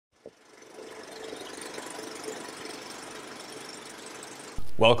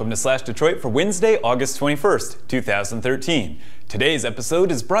Welcome to Slash Detroit for Wednesday, August 21st, 2013. Today's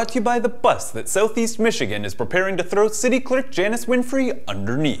episode is brought to you by the bus that Southeast Michigan is preparing to throw City Clerk Janice Winfrey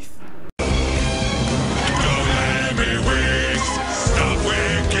underneath.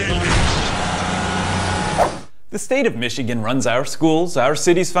 The state of Michigan runs our schools, our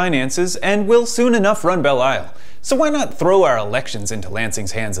city's finances, and will soon enough run Belle Isle. So why not throw our elections into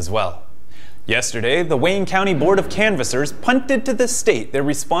Lansing's hands as well? Yesterday, the Wayne County Board of Canvassers punted to the state their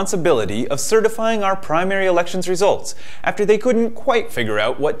responsibility of certifying our primary elections results after they couldn't quite figure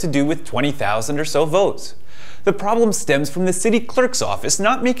out what to do with 20,000 or so votes. The problem stems from the city clerk's office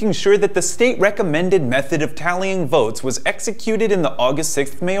not making sure that the state recommended method of tallying votes was executed in the August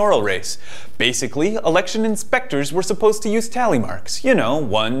 6th mayoral race. Basically, election inspectors were supposed to use tally marks,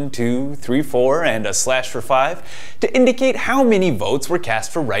 1, 2, 3, 4, and a slash for 5, to indicate how many votes were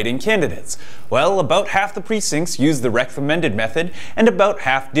cast for write-in candidates. Well, about half the precincts used the recommended method, and about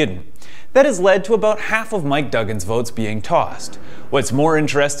half didn't. That has led to about half of Mike Duggan's votes being tossed. What's more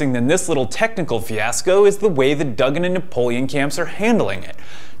interesting than this little technical fiasco is the way the Duggan and Napoleon camps are handling it.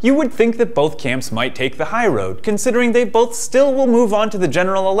 You would think that both camps might take the high road, considering they both still will move on to the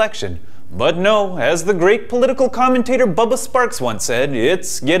general election. But no, as the great political commentator Bubba Sparks once said,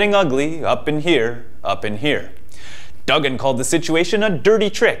 it's getting ugly up in here, up in here. Duggan called the situation a dirty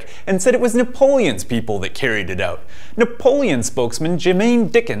trick and said it was Napoleon's people that carried it out. Napoleon spokesman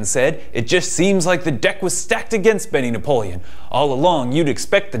Jermaine Dickens said, "It just seems like the deck was stacked against Benny Napoleon. All along you'd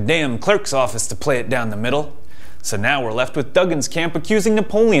expect the damn clerk's office to play it down the middle." So now we're left with Duggan's camp accusing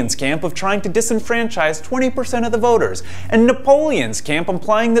Napoleon's camp of trying to disenfranchise 20% of the voters, and Napoleon's camp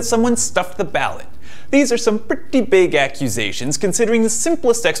implying that someone stuffed the ballot. These are some pretty big accusations, considering the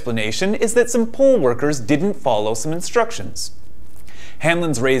simplest explanation is that some poll workers didn't follow some instructions.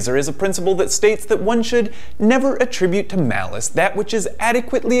 Hanlon's razor is a principle that states that one should never attribute to malice that which is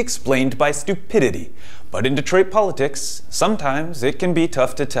adequately explained by stupidity. But in Detroit politics, sometimes it can be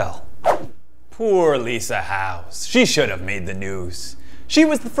tough to tell. Poor Lisa Howze. She should have made the news. She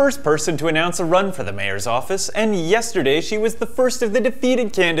was the first person to announce a run for the mayor's office, and yesterday she was the first of the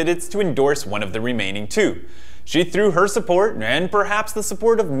defeated candidates to endorse one of the remaining two. She threw her support, and perhaps the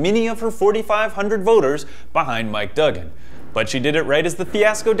support of many of her 4,500 voters, behind Mike Duggan. But she did it right as the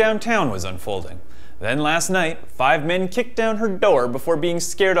fiasco downtown was unfolding. Then last night, 5 men kicked down her door before being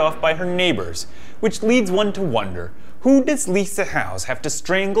scared off by her neighbors, which leads one to wonder, who does Lisa Howze have to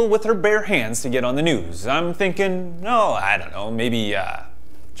strangle with her bare hands to get on the news? I'm thinking, I don't know, maybe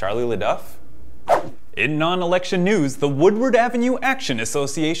Charlie LaDuff? In non-election news, the Woodward Avenue Action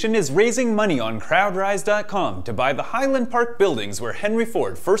Association is raising money on crowdrise.com to buy the Highland Park buildings where Henry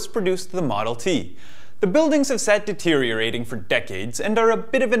Ford first produced the Model T. The buildings have sat deteriorating for decades and are a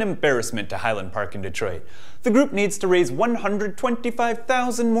bit of an embarrassment to Highland Park in Detroit. The group needs to raise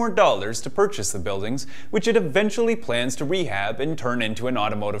 $125,000 more to purchase the buildings, which it eventually plans to rehab and turn into an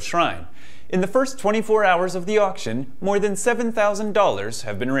automotive shrine. In the first 24 hours of the auction, more than $7,000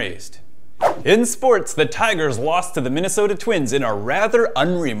 have been raised. In sports, the Tigers lost to the Minnesota Twins in a rather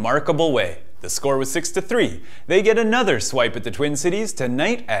unremarkable way. The score was 6-3. They get another swipe at the Twin Cities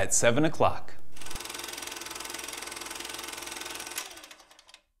tonight at 7 o'clock.